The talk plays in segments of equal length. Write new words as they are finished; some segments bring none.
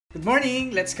Good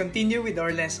morning! Let's continue with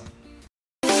our lesson.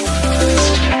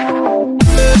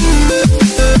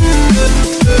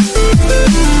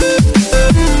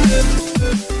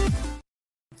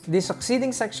 The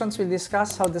succeeding sections will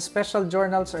discuss how the special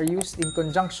journals are used in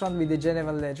conjunction with the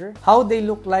general ledger, how they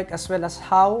look like, as well as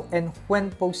how and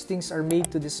when postings are made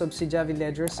to the subsidiary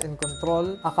ledgers and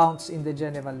control accounts in the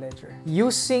general ledger.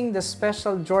 Using the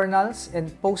special journals and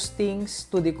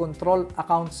postings to the control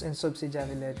accounts and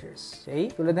subsidiary ledgers. Okay?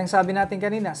 Tulad ng sabi natin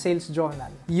kanina, sales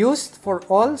journal. Used for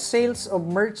all sales of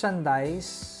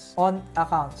merchandise on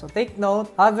account. So take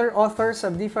note, other authors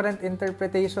have different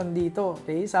interpretation dito.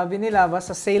 Okay? Sabi nila ba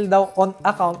sa sale daw on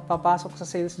account papasok sa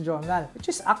sales journal, which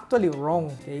is actually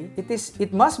wrong. Okay?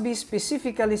 It must be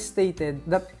specifically stated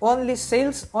that only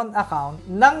sales on account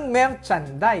ng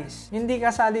merchandise. Hindi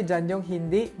kasali dyan yung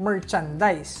hindi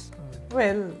merchandise.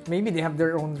 Well, maybe they have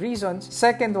their own reasons.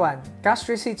 Second one,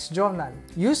 cash receipts journal.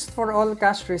 Used for all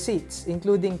cash receipts,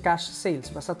 including cash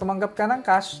sales. Basta tumanggap ka ng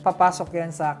cash, papasok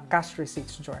yan sa cash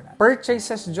receipts journal.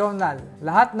 Purchases journal.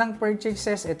 Lahat ng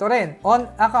purchases, ito rin, on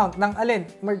account ng alin?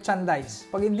 Merchandise.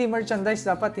 Pag hindi merchandise,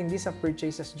 dapat hindi sa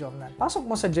purchases journal. Pasok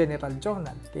mo sa general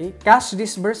journal. Okay? Cash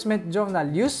disbursement journal.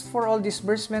 Used for all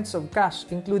disbursements of cash,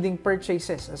 including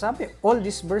purchases. Sabi, all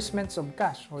disbursements of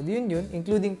cash. O yun,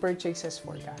 including purchases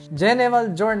for cash.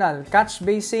 General journal, catch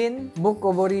basin, book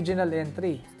of original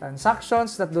entry.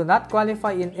 Transactions that do not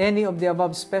qualify in any of the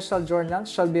above special journals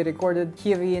shall be recorded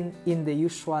herein in the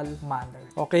usual manner.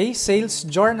 Okay, sales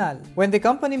journal. When the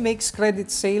company makes credit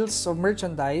sales of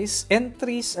merchandise,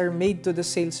 entries are made to the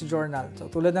sales journal. So,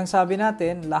 tulad ng sabi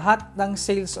natin, lahat ng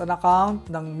sales on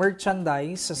account ng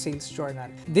merchandise sa sales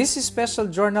journal. This special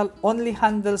journal only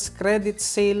handles credit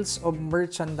sales of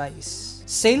merchandise.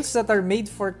 Sales that are made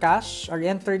for cash are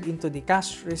entered into the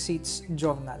cash receipts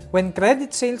journal. When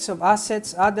credit sales of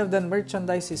assets other than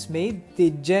merchandise is made,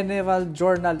 the general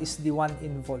journal is the one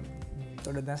involved.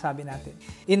 Tulad na sabi natin.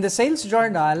 In the sales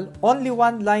journal, only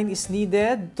one line is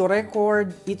needed to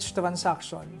record each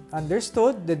transaction.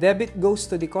 Understood? The debit goes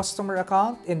to the customer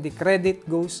account and the credit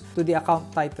goes to the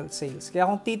account titled sales. Kaya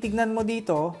kung titignan mo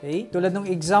dito, okay, tulad ng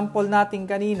example natin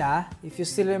kanina, if you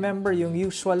still remember yung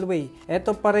usual way,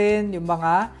 eto pa rin yung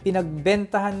mga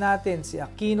pinagbentahan natin, si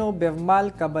Aquino,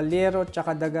 Bermal, Caballero,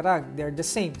 tsaka Dagarag. They're the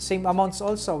same. Same amounts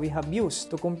also we have used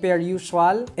to compare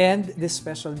usual and the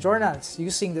special journals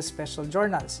using the special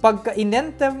journals. Pagka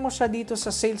in-enter mo siya dito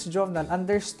sa sales journal,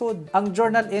 understood, ang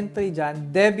journal entry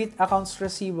dyan, debit accounts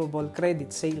receivable,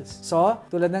 credit sales. So,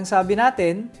 tulad ng sabi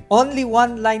natin, only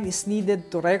one line is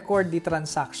needed to record the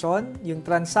transaction. Yung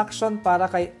transaction para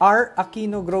kay R.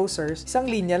 Aquino Grocers, isang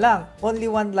linya lang,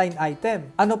 only one line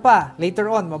item. Ano pa?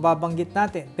 Later on, mababanggit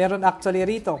natin. Pero actually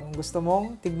rito, kung gusto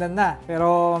mong, tignan na.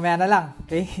 Pero mamaya na lang.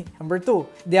 Okay? Number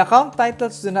 2, the account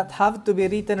titles do not have to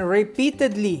be written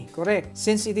repeatedly. Correct.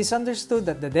 Since it is understood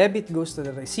that the debit goes to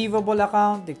the receivable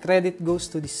account, the credit goes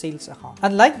to the sales account.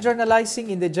 Unlike journalizing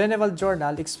in the general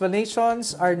journal,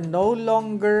 explanations are no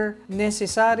longer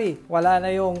necessary. Wala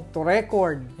na yung to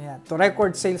record. Yan. To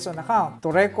record sales on account. To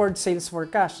record sales for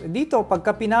cash. Dito,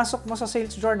 pagka pinasok mo sa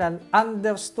sales journal,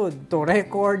 understood. To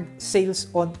record sales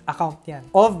on account yan.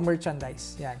 Of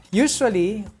merchandise. Yan.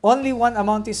 Usually, only one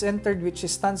amount is entered which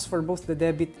stands for both the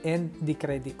debit and the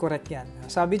credit. Correct yan.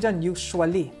 Sabi dyan,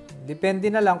 usually. Depende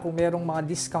na lang kung merong mga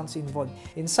discounts involved.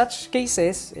 In such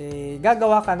cases,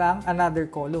 gagawa ka ng another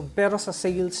column. Pero sa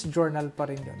sales journal pa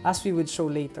rin yun, as we would show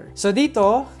later. So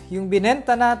dito, yung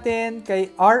binenta natin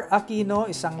kay R. Aquino,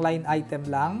 isang line item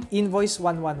lang. Invoice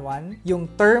 111. Yung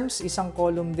terms, isang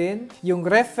column din. Yung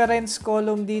reference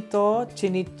column dito,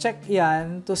 chine-check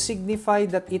yan to signify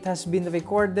that it has been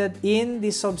recorded in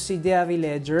the subsidiary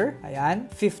ledger. Ayan,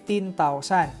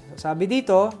 15,000. So, sabi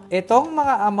dito, itong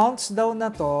mga amounts daw na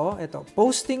to, ito,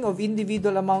 posting of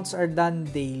individual amounts are done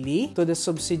daily to the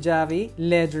subsidiary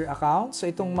ledger account. So,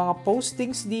 itong mga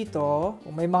postings dito,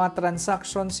 kung may mga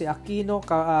transactions si Aquino,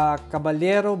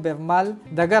 Caballero, Bermal,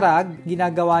 Dagarag,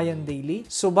 ginagawa yan daily.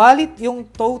 Subalit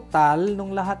yung total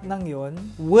nung lahat ng yon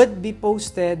would be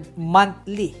posted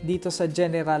monthly dito sa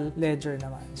general ledger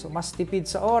naman. So, mas tipid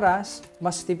sa oras,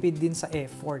 mas tipid din sa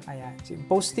effort. Ayan. So, yung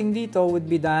posting dito would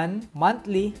be done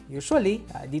monthly, usually,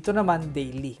 dito naman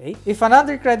daily. Okay? If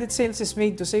another credit sales is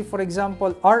made to say, for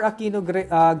example, R. Aquino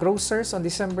Grocers on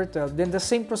December 12, then the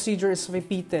same procedure is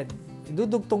repeated.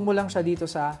 Dudugtong mo lang siya dito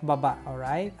sa baba.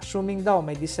 Alright? Assuming daw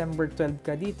may December 12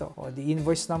 ka dito. O, the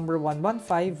invoice number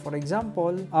 115, for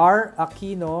example, are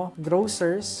Aquino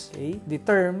Grocers, okay? The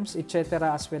terms,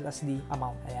 etc. as well as the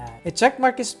amount. Ayan. A check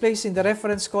mark is placed in the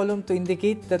reference column to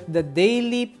indicate that the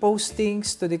daily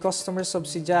postings to the customer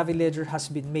subsidiary ledger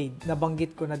has been made.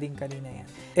 Nabanggit ko na din kanina yan.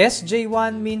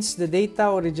 SJ1 means the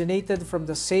data originated from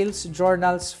the sales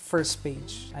journal's first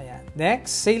page. Ayan.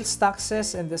 Next, sales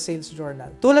taxes and the sales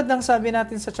journal. Tulad ng sabi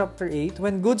natin sa chapter 8,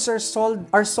 when goods are sold,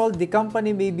 the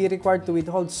company may be required to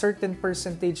withhold certain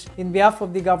percentage in behalf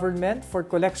of the government for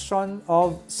collection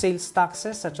of sales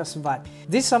taxes such as VAT.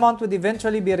 This amount would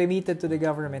eventually be remitted to the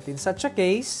government. In such a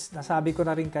case, nasabi ko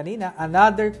na rin kanina,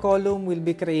 another column will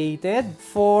be created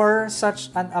for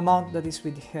such an amount that is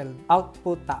withheld.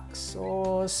 Output tax.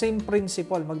 So, same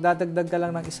principle. Magdadagdag ka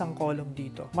lang ng isang column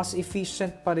dito. Mas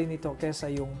efficient pa rin ito kesa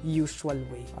yung usual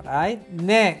way. Alright?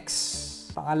 Next.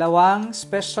 Pangalawang,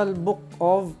 special book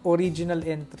of original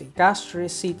entry, cash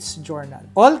receipts journal.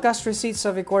 All cash receipts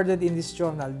are recorded in this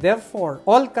journal. Therefore,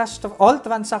 all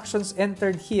transactions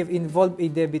entered here involve a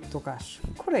debit to cash.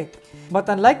 Correct. But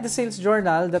unlike the sales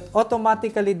journal that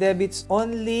automatically debits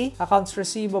only accounts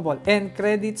receivable and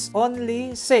credits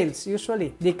only sales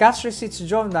usually, the cash receipts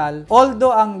journal,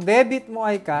 although ang debit mo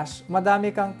ay cash,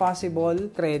 madami kang possible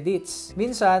credits.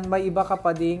 Minsan, may iba ka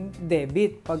pa ding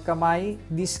debit pagka may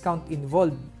discount involved.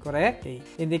 Correct? Okay.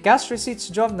 In the cash receipts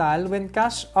journal, when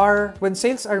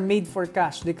sales are made for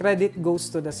cash, the credit goes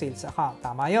to the sales account.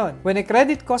 Tama yon. When a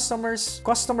customer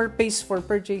pays for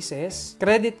purchases,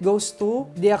 credit goes to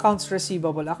the accounts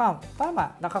receivable account.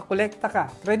 Tama. Nakakolekta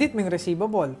ka. Credit mo yung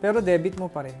receivable, pero debit mo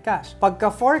pa rin cash. Pagka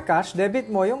for cash,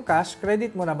 debit mo yung cash,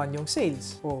 credit mo naman yung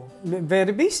sales. Oh,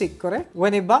 very basic, correct?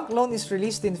 When a bank loan is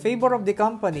released in favor of the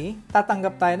company,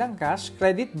 tatanggap tayo ng cash,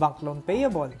 credit, bank loan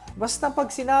payable. Basta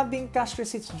pag sinabing cash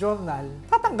receipts journal,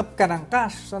 tatanggap ka ng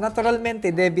cash. So,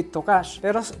 naturalmente, debit to cash.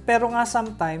 Pero nga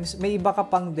sometimes, may iba ka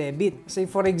pang debit. Say,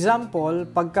 for example,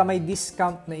 pagka may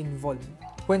discount na involved.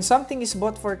 When something is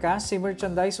bought for cash, say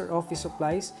merchandise or office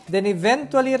supplies, then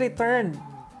eventually returned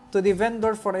to the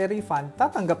vendor for a refund,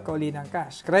 tatanggap ka uli ng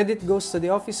cash. Credit goes to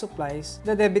the office supplies,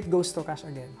 the debit goes to cash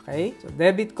again. Okay? So,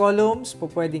 debit columns,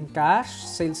 pwedeng cash,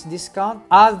 sales discount,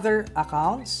 other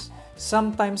accounts,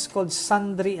 sometimes called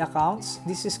sundry accounts.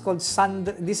 This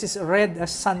is read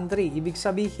as sundry. Ibig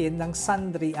sabihin ng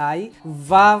sundry ay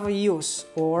various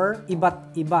or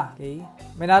iba't iba. Okay?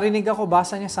 May narinig ako,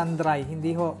 basa niya sundry,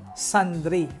 hindi ho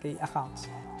sundry, okay, accounts.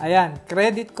 Ayan,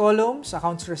 credit columns,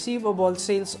 accounts receivable,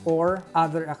 sales, or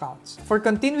other accounts. For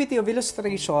continuity of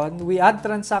illustration, we add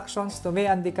transactions to May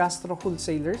and De Castro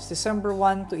wholesalers, December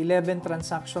 1 to 11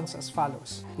 transactions as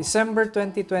follows. December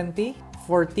 2020,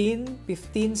 14,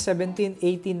 15, 17,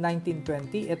 18, 19,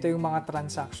 20. Ito yung mga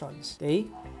transactions. Okay?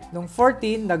 Nung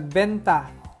 14,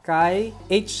 nagbenta kay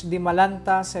H. Di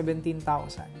Malanta,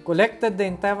 17,000. Collected the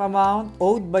entire amount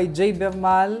owed by J.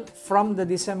 Bermal from the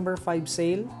December 5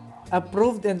 sale.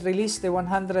 Approved and released a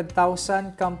 100,000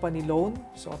 company loan.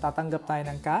 So, tatanggap tayo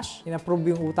ng cash.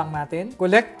 In-approve yung utang natin.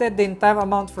 Collected the entire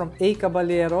amount from A.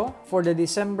 Caballero for the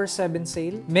December 7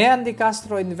 sale. May and De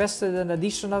Castro invested an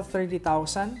additional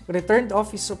 30,000. Returned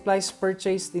office supplies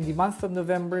purchased in the month of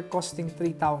November costing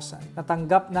 3,000.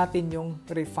 Natanggap natin yung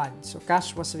refund. So,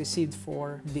 cash was received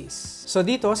for this. So,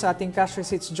 dito sa ating cash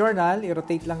receipts journal,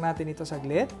 i-rotate lang natin ito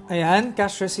saglit. Ayan,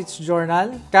 cash receipts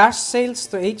journal. Cash sales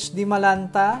to H. Di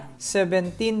Malanta,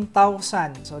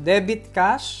 17,000. So, debit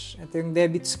cash. Ito yung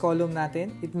debits column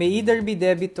natin. It may either be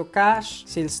debit to cash,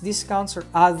 sales discounts, or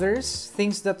others.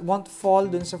 Things that won't fall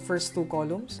dun sa first two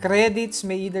columns. Credits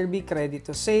may either be credit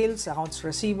to sales, accounts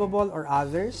receivable, or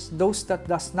others. Those that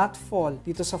does not fall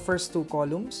dito sa first two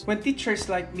columns. When teachers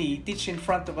like me teach in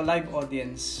front of a live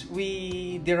audience,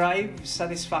 we derive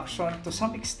satisfaction to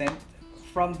some extent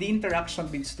from the interaction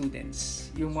with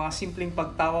students. Yung mga simpleng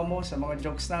pagtawa mo sa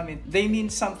mga jokes namin, they mean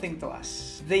something to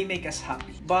us. They make us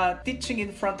happy. But teaching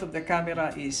in front of the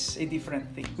camera is a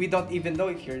different thing. We don't even know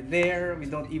if you're there.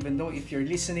 We don't even know if you're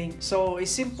listening. So, a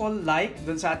simple like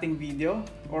dun sa ating video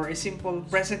or a simple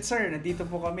present, sir, nandito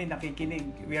po kami, nakikinig.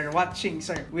 We are watching,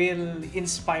 sir, will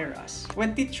inspire us.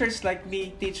 When teachers like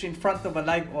me teach in front of a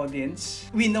live audience,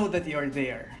 we know that you're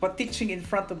there. But teaching in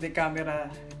front of the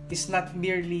camera is not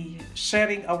merely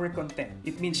sharing our content.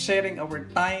 It means sharing our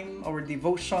time, our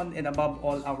devotion, and above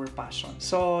all, our passion.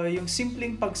 So, yung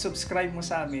simpleng pag-subscribe mo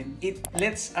sa amin, it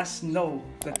lets us know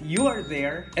that you are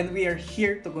there and we are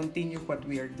here to continue what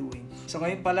we are doing. So,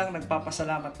 ngayon pa lang,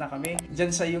 nagpapasalamat na kami.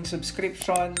 Diyan sa yung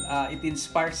subscription, it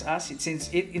inspires us. It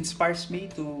inspires me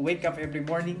to wake up every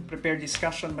morning, prepare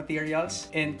discussion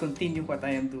materials, and continue what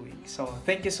I am doing. So,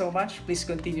 thank you so much. Please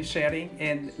continue sharing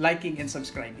and liking and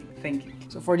subscribing. Thank you.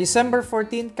 So for December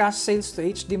 14, cash sales to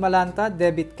HD Malanta,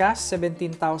 debit cash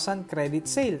 17,000, credit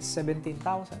sales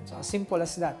 17,000. So as simple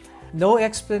as that. No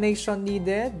explanation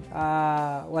needed.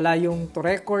 Wala yung to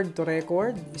record.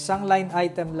 Isang line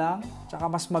item lang, tsaka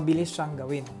mas mabilis siyang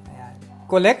gawin. Ayan.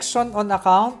 Collection on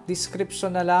account,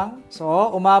 description na lang. So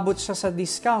umabot siya sa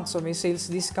discount. So may sales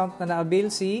discount na na-avail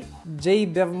si J.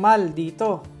 Bermal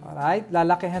dito. Alright,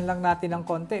 lalakihan lang natin ng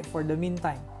konti for the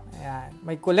meantime. Ayan.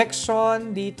 May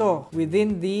collection dito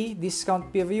within the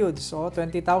discount period. So,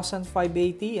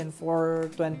 20,580 and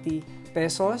 420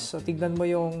 pesos. So, tignan mo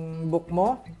yung book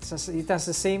mo. It has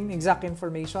the same exact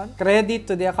information. Credit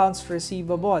to the accounts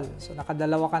receivable. So,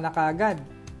 nakadalawa ka na kaagad.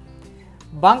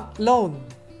 Bank loan.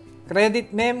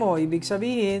 Credit memo, ibig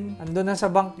sabihin, andun na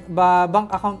sa bank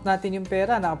account natin yung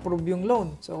pera, na-approve yung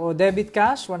loan. So, debit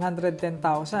cash,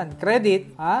 110,000.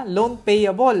 Credit, loan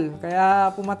payable.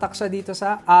 Kaya pumatak siya dito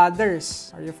sa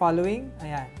others. Are you following?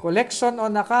 Ayan. Collection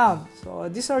on account. So,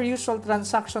 these are usual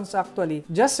transactions actually,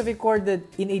 just recorded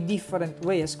in a different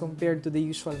way as compared to the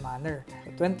usual manner.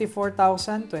 So,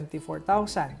 24,000,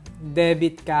 24,000.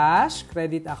 Debit cash,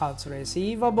 credit accounts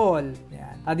receivable.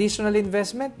 Ayan. Additional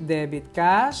investment, debit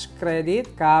cash,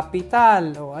 credit,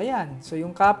 capital. O, ayan. So,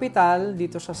 yung capital,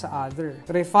 dito siya sa other.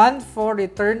 Refund for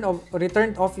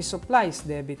returned office supplies,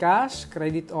 debit cash,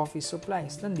 credit office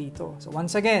supplies. Nandito. So,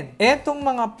 once again, etong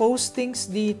mga postings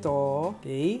dito,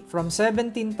 okay, from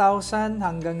 17,000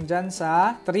 hanggang dyan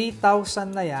sa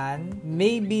 3,000 na yan,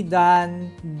 may be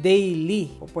done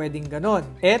daily. O, pwedeng ganon.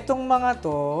 Etong mga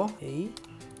to, okay,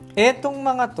 etong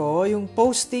mga to, yung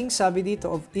posting, sabi dito,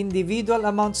 of individual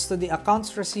amounts to the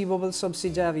accounts receivable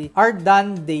subsidiary are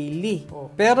done daily.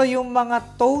 Pero yung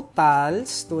mga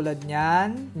totals, tulad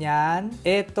nyan,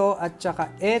 eto, at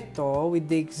saka eto,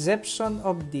 with the exception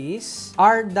of this,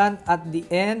 are done at the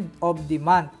end of the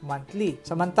month, monthly.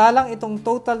 Samantalang itong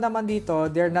total naman dito,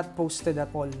 they're not posted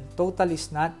at all. Total is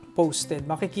not posted.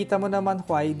 Makikita mo naman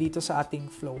why dito sa ating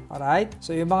flow. Alright?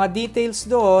 So, yung mga details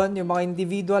doon, yung mga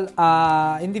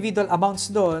individual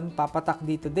amounts doon, papatak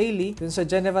dito daily. Dun sa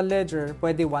general ledger,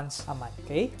 pwede once a month.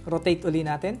 Okay? Rotate uli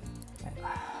natin.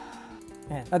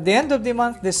 At the end of the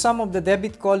month, the sum of the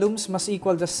debit columns must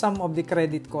equal the sum of the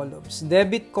credit columns.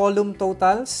 Debit column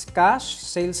totals, cash,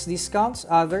 sales discounts,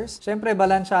 others. Siyempre,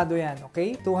 balansyado yan,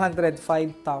 okay?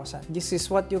 205,000. This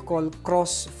is what you call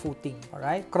cross-footing,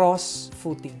 alright?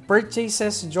 Cross-footing.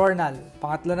 Purchases journal.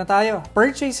 Pangatlo na tayo.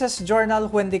 Purchases journal,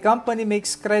 when the company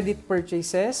makes credit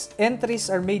purchases,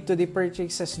 entries are made to the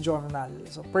purchases journal.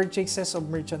 So, purchases of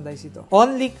merchandise ito.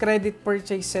 Only credit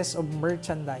purchases of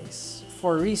merchandise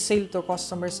for resale to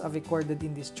customers are recorded in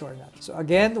this journal. So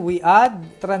again, we add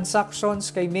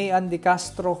transactions kay Mayan de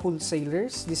Castro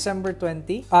Wholesalers, December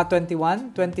 21,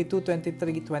 22,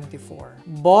 23, 24.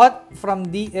 Bought from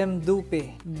DM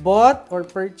Dupe. Bought or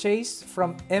purchased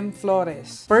from M.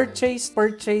 Flores. Purchased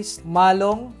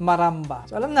Malong Maramba.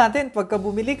 So alam natin, pagka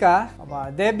bumili ka,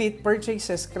 debit,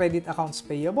 purchases, credit accounts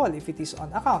payable if it is on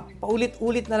account.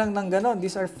 Paulit-ulit na lang ng ganon.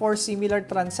 These are 4 similar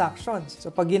transactions. So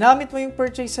pag ginamit mo yung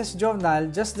purchases journal,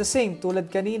 just the same,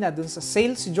 tulad kanina dun sa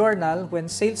sales journal,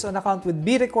 when sales on account would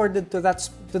be recorded to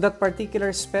that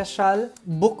particular special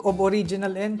book of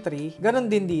original entry,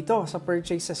 ganun din dito sa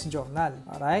purchases journal.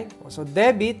 Alright? So,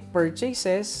 debit,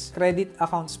 purchases, credit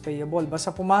accounts payable.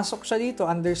 Basta pumasok siya dito,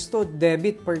 understood,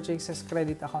 debit, purchases,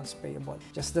 credit accounts payable.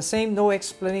 Just the same, no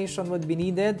explanation would be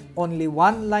needed. Only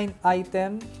one line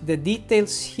item. The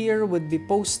details here would be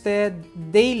posted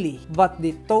daily, but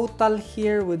the total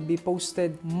here would be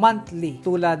posted monthly.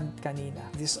 Tulad kanina.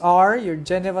 These are your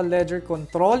general ledger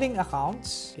controlling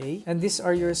accounts, okay? And these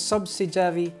are your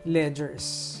subsidiary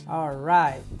ledgers.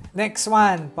 Alright. Next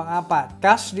one, pang-apat.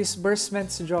 Cash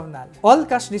disbursements journal. All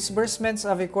cash disbursements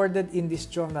are recorded in this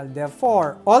journal.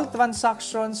 Therefore, all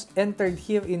transactions entered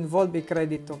here involve a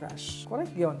credit to cash.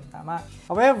 Correct yun. Tama.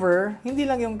 However, hindi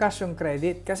lang yung cash yung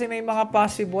credit kasi may mga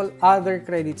possible other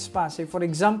credits pa. Say, for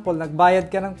example,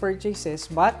 nagbayad ka ng purchases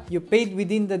but you paid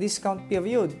within the discount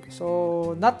period. So,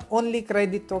 So, not only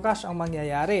credit to cash ang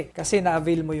mangyayari kasi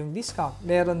na-avail mo yung discount.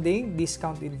 Meron ding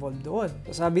discount involved doon.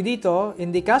 So, sabi dito,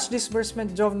 in the cash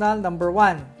disbursement journal, number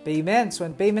 1, payments.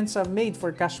 When payments are made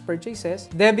for cash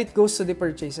purchases, debit goes to the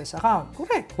purchases account.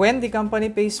 Correct. When the company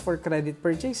pays for credit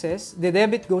purchases, the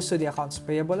debit goes to the accounts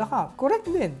payable account. Correct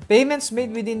din. Payments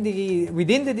made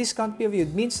within the discount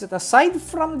period means that aside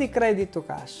from the credit to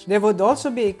cash, there would also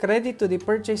be a credit to the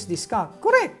purchase discount.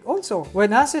 Correct. Also,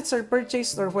 when assets are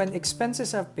purchased or when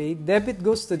expenses are paid, debit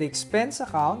goes to the expense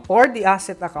account or the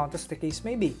asset account as the case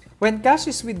may be. When cash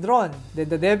is withdrawn, then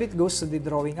the debit goes to the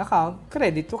drawing account,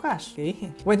 credit to cash.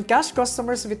 Okay? When cash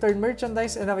customers return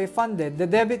merchandise and are refunded, the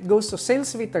debit goes to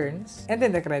sales returns and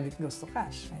then the credit goes to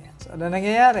cash. Ayan. So, ano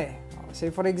nangyayari? Say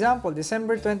for example,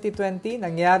 December 2020,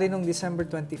 nangyari nung December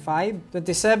 25,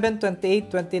 27,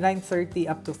 28, 29, 30,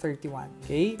 up to 31.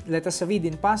 Okay? Let us read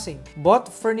in passing.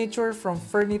 Bought furniture from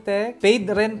Furnitech,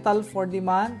 paid rental for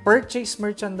demand, purchased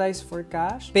merchandise for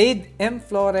cash, paid M.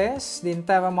 Flores, the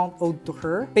entire amount owed to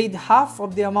her, paid half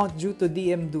of the amount due to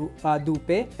DM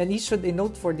Dupe, and issued a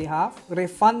note for the half,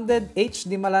 refunded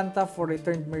H. Di Malanta for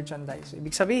returned merchandise. So,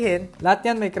 ibig sabihin, lahat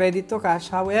yan may credit to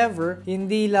cash. However,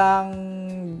 hindi lang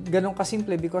ganun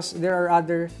kasimple because there are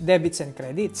other debits and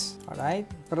credits. Alright?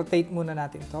 Rotate muna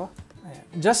natin to. Ayan.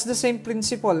 Just the same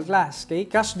principle, class. Okay?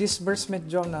 Cash disbursement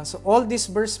journal. So, all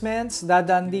disbursements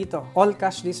dadaan dito. All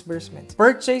cash disbursements.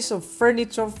 Purchase of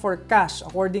furniture for cash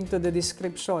according to the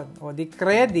description. O, the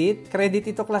credit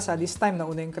ito, class, this time,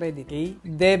 nauna yung credit. Okay?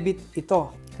 Debit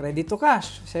ito. Credit to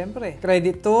cash, siyempre.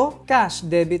 Credit to cash,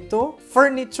 debit to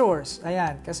furnitures.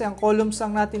 Ayan, kasi ang columns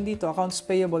lang natin dito, accounts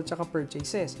payable tsaka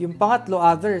purchases. Yung pangatlo,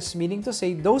 others, meaning to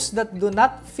say, those that do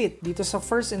not fit dito sa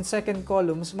first and second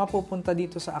columns, mapupunta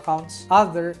dito sa accounts,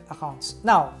 other accounts.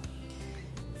 Now,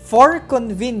 for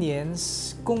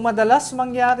convenience, kung madalas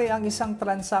mangyari ang isang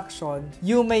transaction,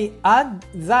 you may add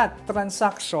that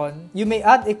transaction, you may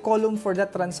add a column for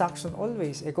that transaction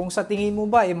always. Kung sa tingin mo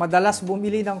ba, madalas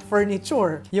bumili ng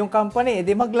furniture yung company,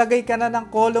 di maglagay ka na ng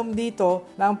column dito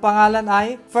na ang pangalan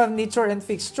ay furniture and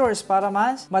fixtures para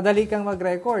mas madali kang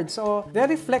mag-record. So,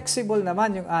 very flexible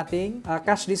naman yung ating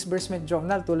cash disbursement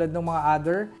journal tulad ng mga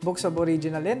other books of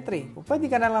original entry. Pwede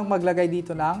ka na lang maglagay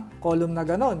dito ng column na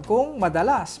ganon kung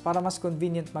madalas para mas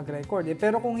convenient mag-record.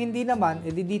 Pero kung hindi naman,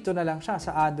 dito na lang siya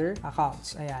sa other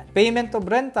accounts. Ayan. Payment of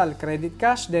rental, credit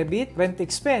cash, debit, rent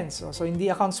expense. So, hindi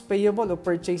accounts payable o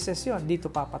purchases yon.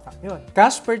 Dito papatak yun.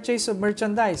 Cash purchase of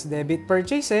merchandise, debit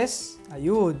purchases,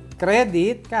 ayun.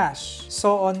 Credit, cash,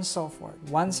 so on, so forth.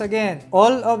 Once again,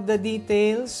 all of the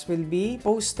details will be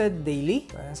posted daily.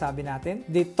 So, sabi natin,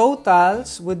 the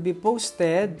totals would be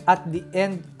posted at the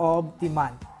end of the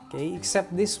month. Okay,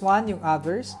 except this one, yung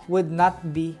others, would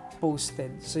not be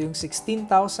posted. So, yung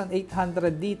 16,800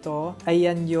 dito,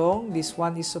 ayan yung, this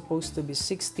one is supposed to be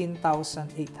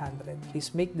 16,800.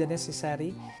 Please make the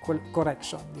necessary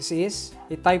correction. This is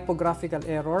a typographical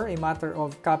error, a matter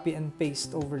of copy and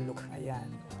paste overlook.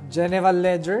 Ayan. General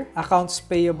ledger, accounts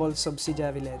payable,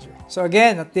 subsidiary ledger. So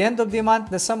again, at the end of the month,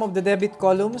 the sum of the debit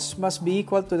columns must be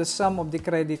equal to the sum of the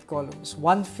credit columns.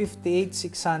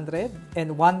 158,600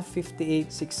 and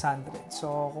 158,600.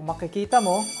 So kung makikita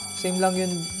mo, same lang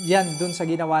yun yan dun sa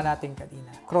ginawa natin kanina.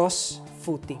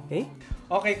 Cross-footing. Okay?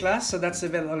 Okay, class. So that's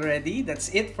the bell already.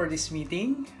 That's it for this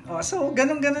meeting. So,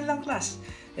 ganun-ganun lang, class.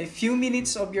 A few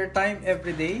minutes of your time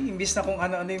every day, imbis na kung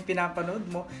ano-ano yung pinapanood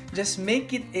mo, just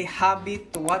make it a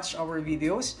habit to watch our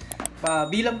videos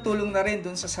bilang tulong na rin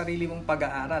dun sa sarili mong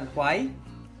pag-aaral. Why?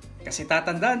 Kasi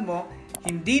tatandaan mo,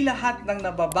 hindi lahat ng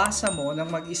nababasa mo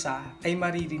ng mag-isa ay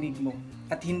maririnig mo.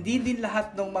 At hindi din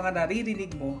lahat ng mga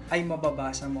naririnig mo ay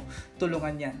mababasa mo.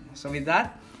 Tulungan yan. So with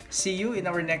that, see you in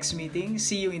our next meeting.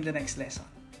 See you in the next lesson.